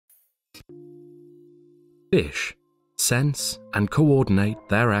Fish sense and coordinate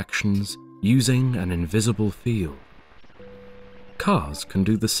their actions using an invisible field. Cars can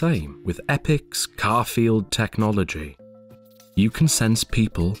do the same with EPIC's car field technology. You can sense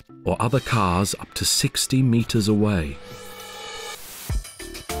people or other cars up to 60 meters away,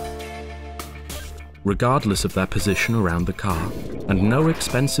 regardless of their position around the car, and no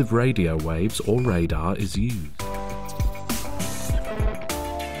expensive radio waves or radar is used.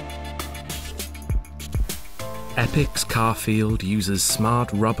 EPIC's car field uses smart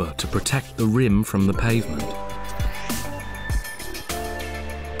rubber to protect the rim from the pavement.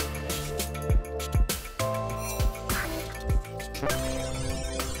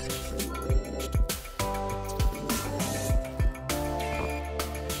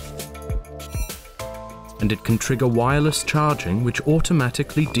 And it can trigger wireless charging, which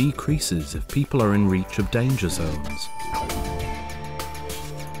automatically decreases if people are in reach of danger zones.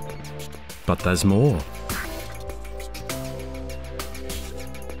 But there's more.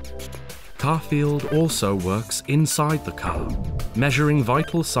 CarField also works inside the car, measuring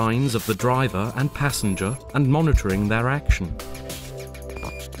vital signs of the driver and passenger and monitoring their action.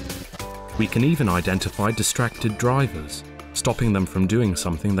 We can even identify distracted drivers, stopping them from doing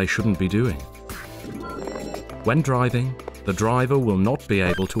something they shouldn't be doing. When driving, the driver will not be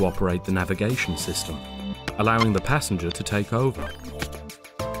able to operate the navigation system, allowing the passenger to take over.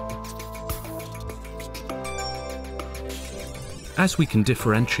 As we can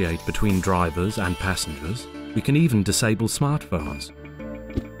differentiate between drivers and passengers, we can even disable smartphones,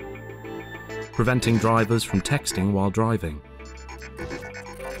 preventing drivers from texting while driving.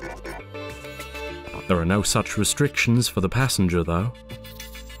 There are no such restrictions for the passenger, though.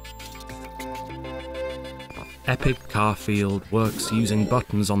 EPIC CarField works using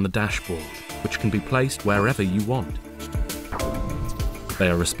buttons on the dashboard, which can be placed wherever you want. They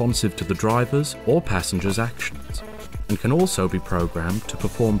are responsive to the driver's or passenger's actions, and can also be programmed to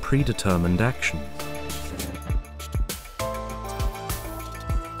perform predetermined actions.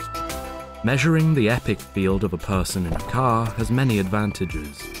 Measuring the EPIC field of a person in a car has many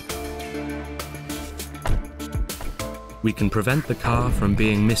advantages. We can prevent the car from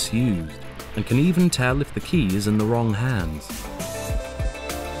being misused, and can even tell if the key is in the wrong hands.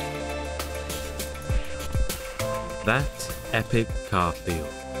 That's EPIC CarField.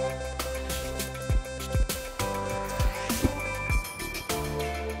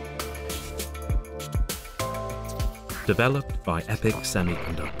 Developed by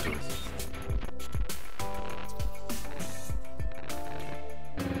EPIC-SEMICONDUCTORS.